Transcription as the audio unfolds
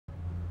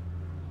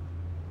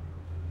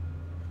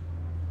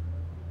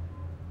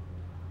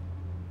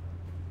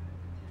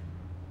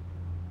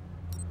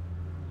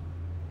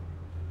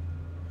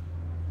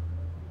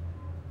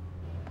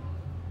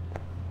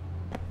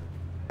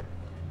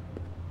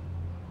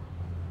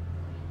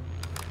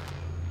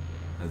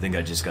I think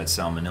I just got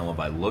salmonella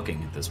by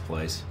looking at this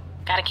place.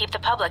 Gotta keep the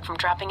public from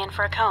dropping in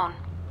for a cone.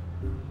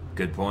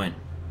 Good point.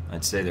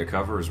 I'd say their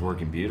cover is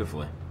working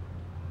beautifully.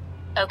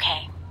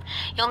 Okay.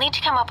 You'll need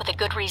to come up with a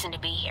good reason to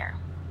be here.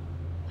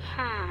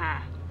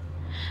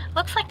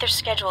 Looks like they're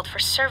scheduled for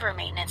server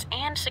maintenance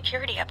and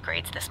security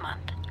upgrades this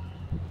month.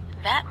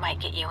 That might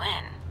get you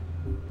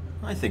in.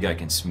 I think I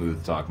can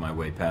smooth talk my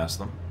way past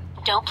them.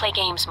 Don't play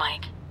games,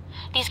 Mike.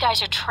 These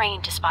guys are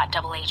trained to spot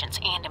double agents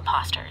and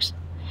imposters.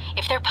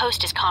 If their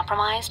post is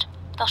compromised,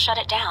 they'll shut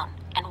it down,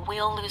 and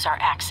we'll lose our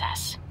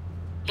access.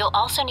 You'll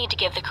also need to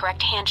give the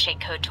correct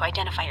handshake code to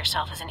identify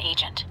yourself as an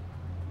agent.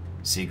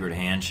 Secret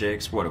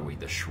handshakes? What are we,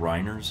 the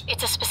Shriners?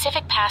 It's a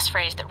specific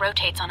passphrase that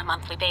rotates on a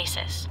monthly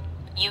basis.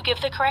 You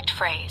give the correct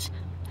phrase,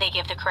 they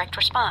give the correct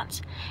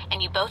response,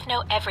 and you both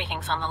know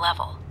everything's on the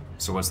level.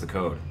 So what's the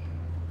code?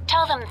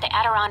 Tell them that the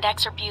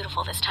Adirondacks are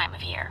beautiful this time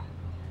of year.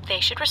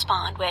 They should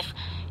respond with,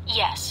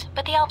 yes,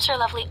 but the Alps are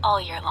lovely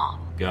all year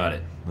long. Got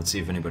it. Let's see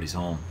if anybody's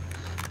home.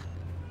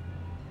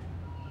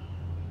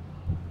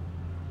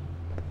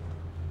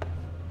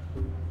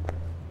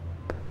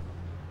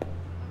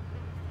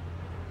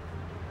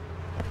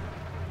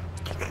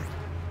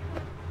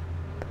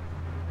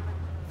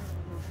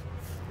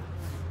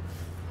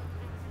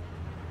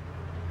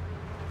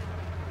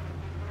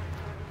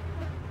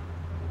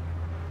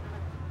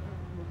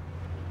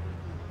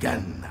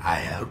 Can I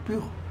help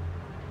you?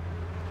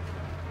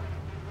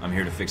 I'm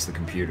here to fix the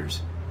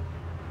computers.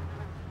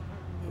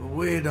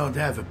 We don't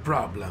have a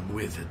problem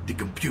with the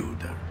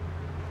computer.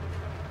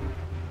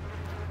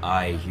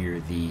 I hear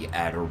the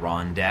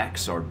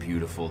Adirondacks are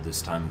beautiful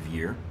this time of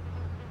year.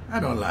 I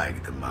don't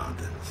like the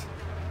mountains.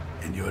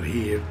 And you're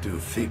here to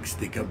fix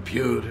the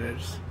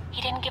computers?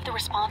 He didn't give the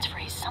response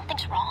phrase.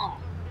 Something's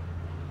wrong.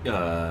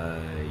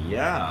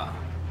 Yeah.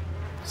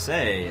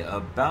 Say,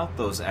 about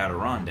those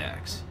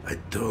Adirondacks. I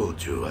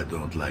told you I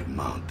don't like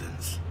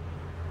mountains.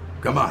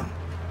 Come on.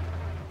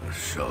 I'll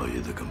show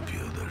you the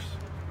computers.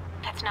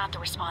 That's not the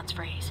response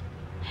phrase.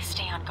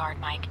 Stay on guard,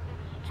 Mike.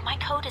 If my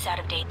code is out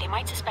of date, they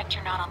might suspect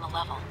you're not on the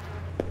level.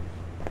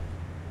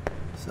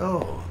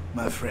 So,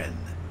 my friend,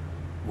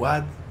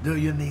 what do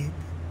you need?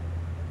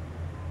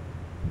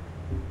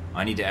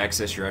 I need to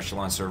access your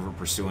Echelon server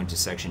pursuant to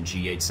Section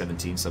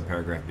G817,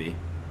 subparagraph B.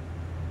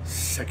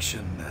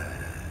 Section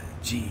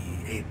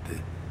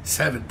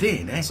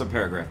G817, eh?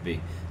 Subparagraph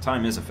B.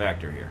 Time is a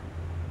factor here.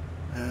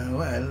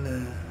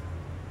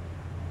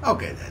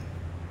 Okay then.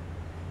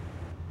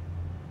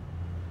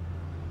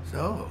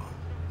 So,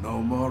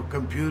 no more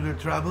computer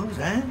troubles,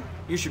 eh?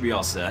 You should be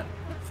all set.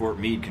 Fort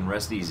Meade can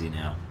rest easy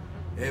now.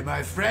 Hey,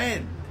 my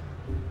friend.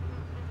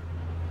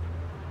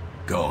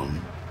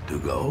 Going to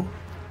go?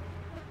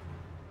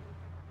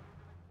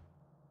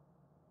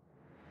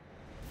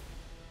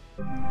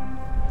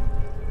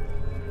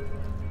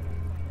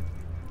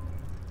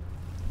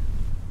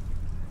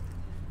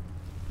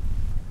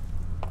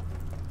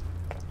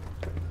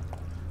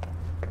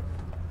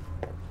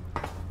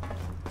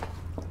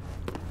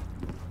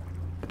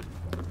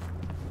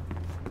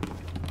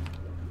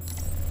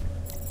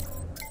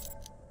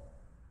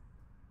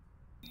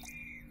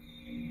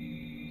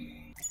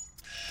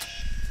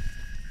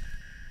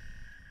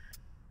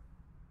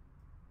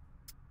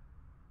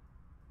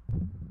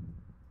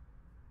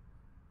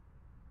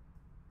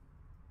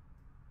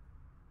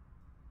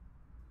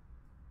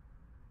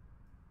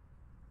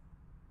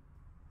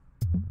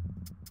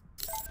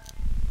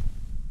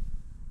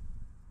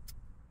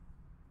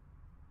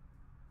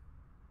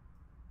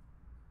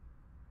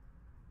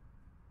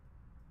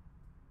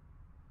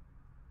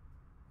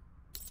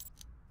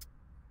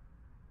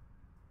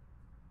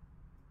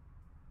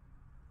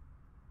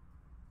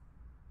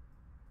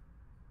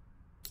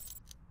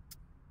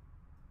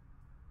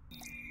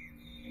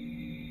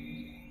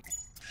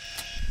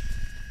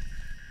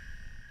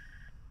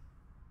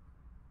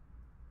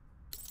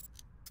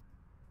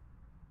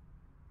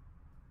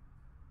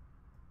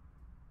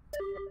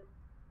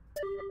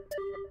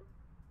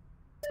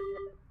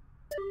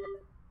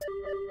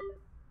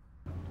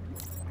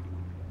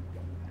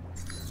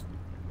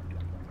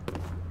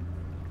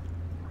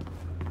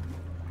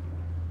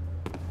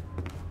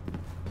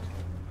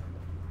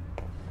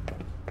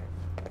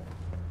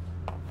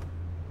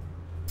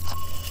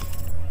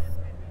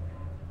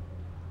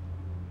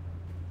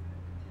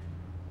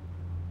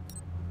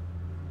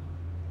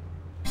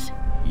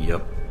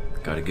 Yep.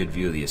 Got a good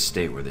view of the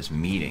estate where this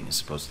meeting is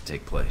supposed to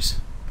take place.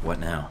 What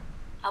now?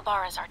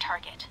 Albara's our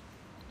target.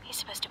 He's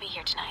supposed to be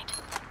here tonight.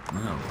 Oh,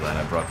 I'm glad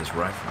I brought this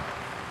rifle.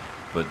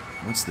 But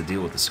what's the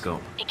deal with the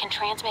scope? It can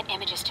transmit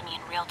images to me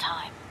in real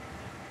time.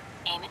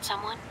 Aim at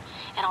someone,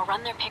 and I'll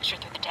run their picture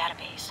through the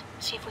database.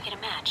 See if we get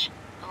a match.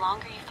 The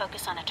longer you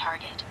focus on a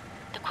target,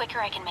 the quicker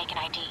I can make an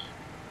ID.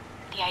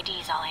 The ID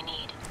is all I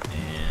need.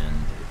 And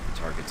if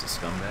the target's a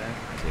scumbag,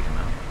 I take him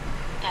out?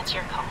 That's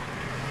your call.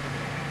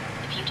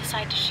 If you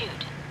decide to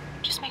shoot,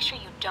 just make sure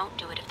you don't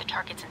do it if the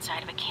target's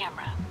inside of a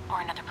camera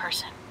or another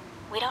person.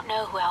 We don't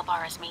know who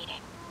Albara's meeting,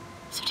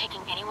 so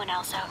taking anyone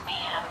else out may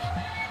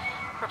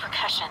have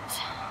repercussions,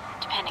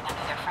 depending on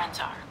who their friends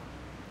are.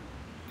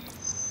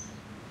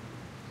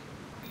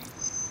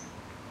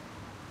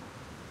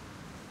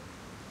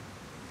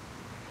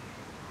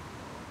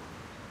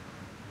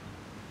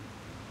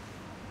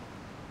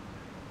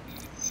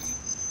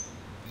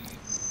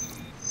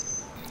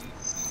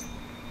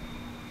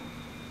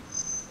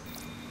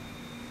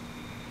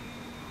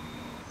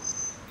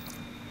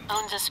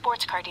 Owns a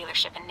sports car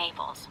dealership in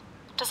Naples.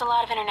 Does a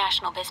lot of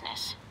international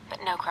business, but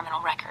no criminal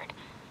record.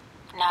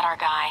 Not our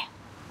guy.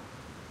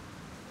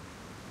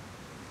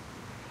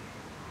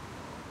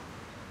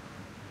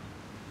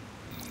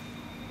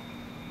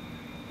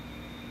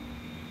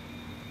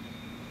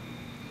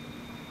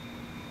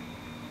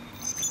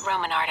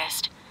 Roman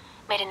artist.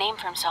 Made a name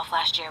for himself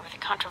last year with a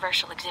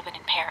controversial exhibit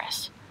in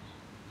Paris.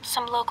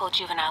 Some local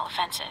juvenile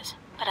offenses,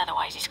 but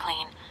otherwise he's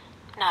clean.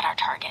 Not our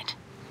target.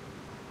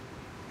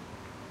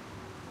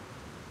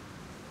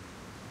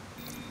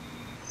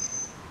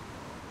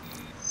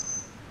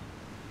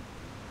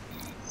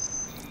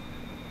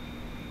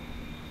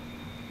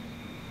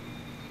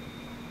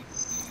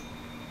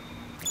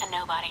 A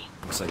nobody.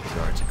 Looks like the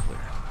guards are clear.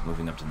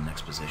 Moving up to the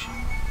next position.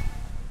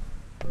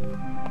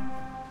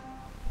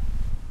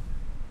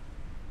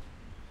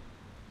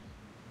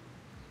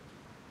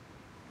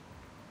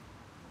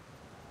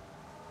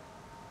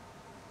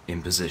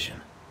 In position.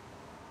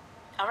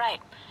 All right,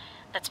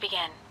 let's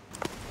begin.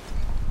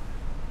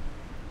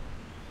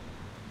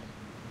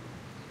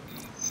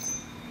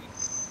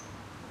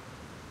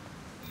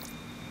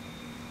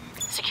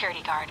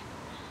 Security guard.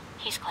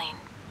 He's clean.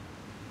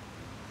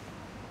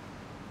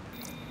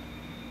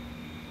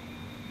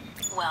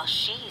 Well,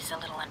 she's a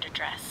little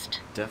underdressed.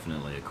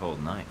 Definitely a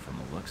cold night from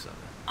the looks of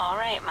it. All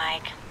right,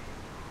 Mike.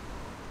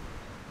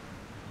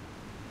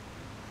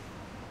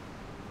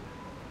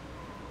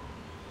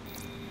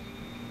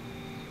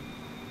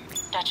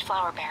 Dutch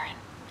flower baron.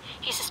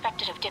 He's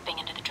suspected of dipping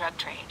into the drug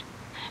trade.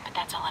 But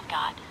that's all I've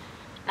got.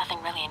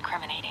 Nothing really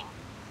incriminating.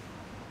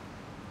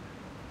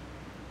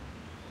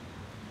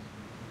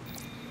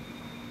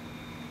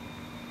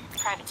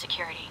 Private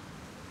security.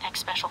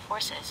 Ex-special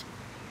forces.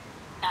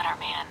 Not our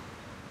man.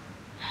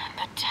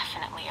 But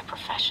definitely a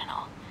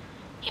professional.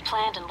 He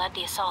planned and led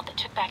the assault that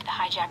took back the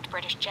hijacked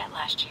British jet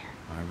last year.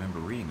 I remember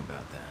reading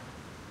about that.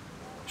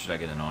 Should I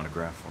get an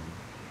autograph for him?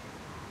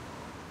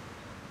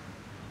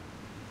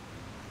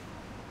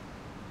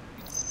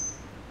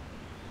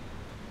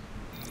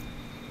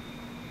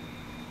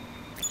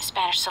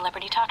 Spanish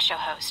celebrity talk show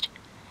host.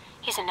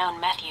 He's a known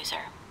meth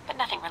user, but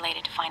nothing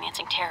related to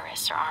financing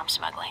terrorists or arms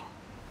smuggling.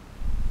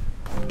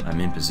 I'm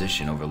in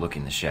position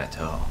overlooking the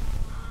chateau.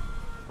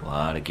 A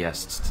lot of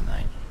guests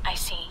tonight. I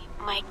see.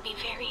 Mike, be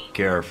very...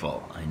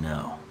 Careful, I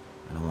know.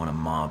 I don't want a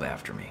mob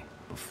after me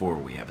before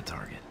we have a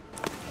target.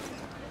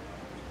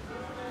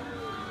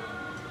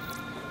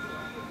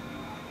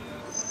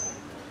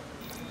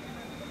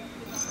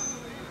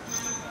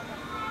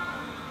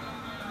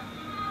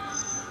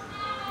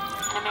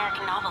 An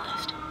American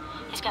novelist.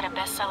 He's got a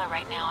bestseller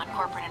right now on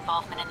corporate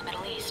involvement in the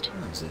Middle East.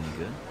 Is it any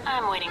good?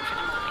 I'm waiting for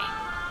the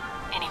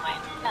movie. Anyway,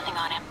 nothing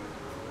on him.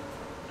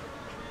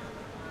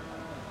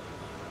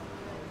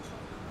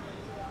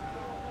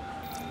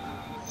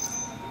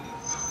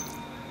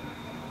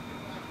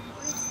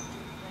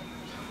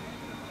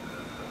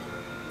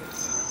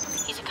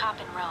 He's a cop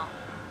in Rome.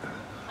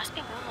 Must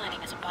be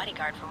moonlighting as a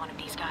bodyguard for one of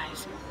these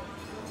guys.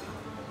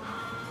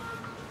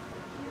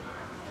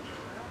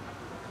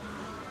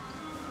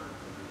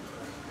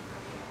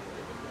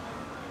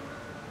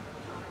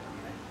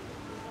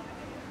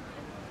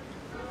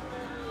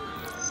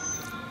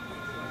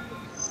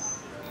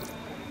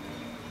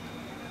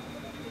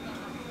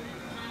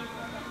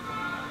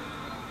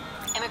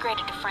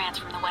 Immigrated to France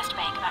from the West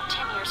Bank about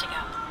 10 years ago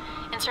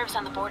and serves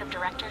on the board of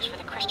directors for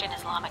the Christian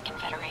Islamic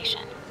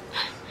Confederation.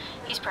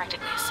 He's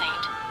practically a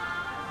saint.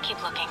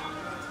 Keep looking.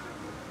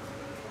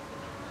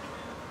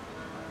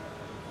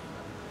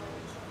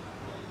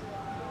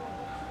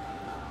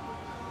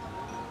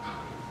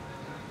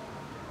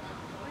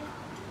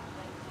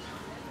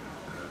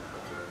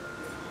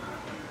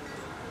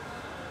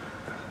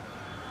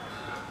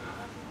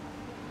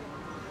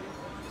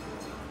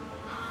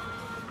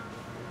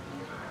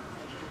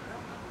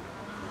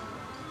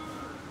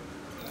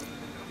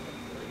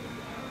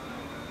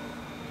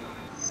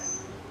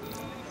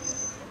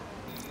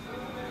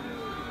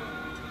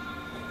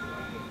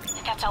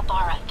 That's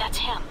Albara. That's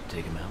him.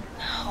 Take him out?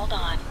 Hold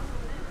on.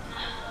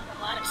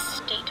 A lot of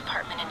State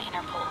Department and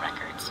Interpol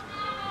records.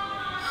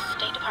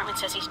 State Department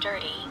says he's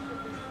dirty.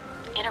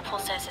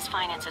 Interpol says his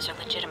finances are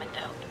legitimate,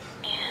 though.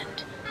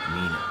 And...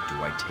 Nina, do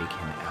I take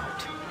him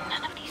out?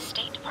 none of these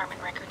State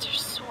Department records are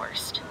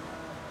sourced.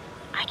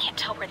 I can't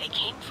tell where they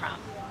came from,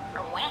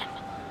 or when.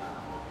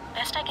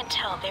 Best I can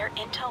tell, their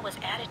intel was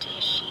added to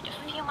his sheet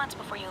a few months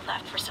before you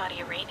left for Saudi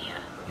Arabia.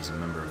 He's a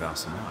member of Al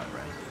Samad,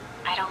 right?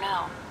 I don't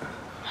know.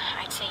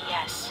 I'd say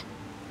yes.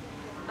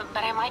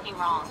 But I might be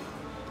wrong.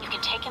 You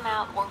can take him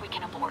out, or we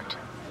can abort.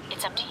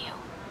 It's up to you.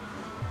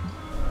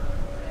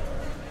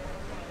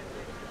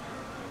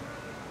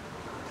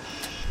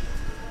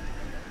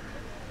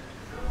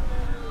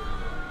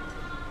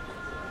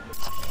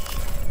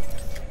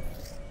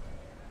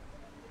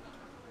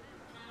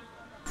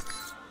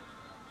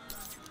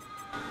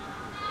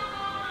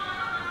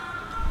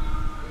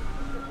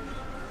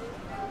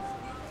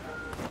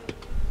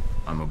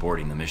 I'm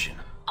aborting the mission.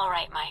 All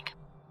right, Mike.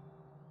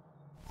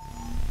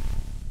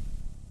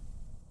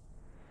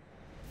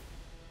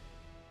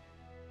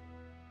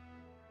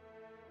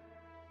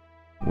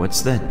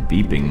 What's that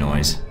beeping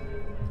noise?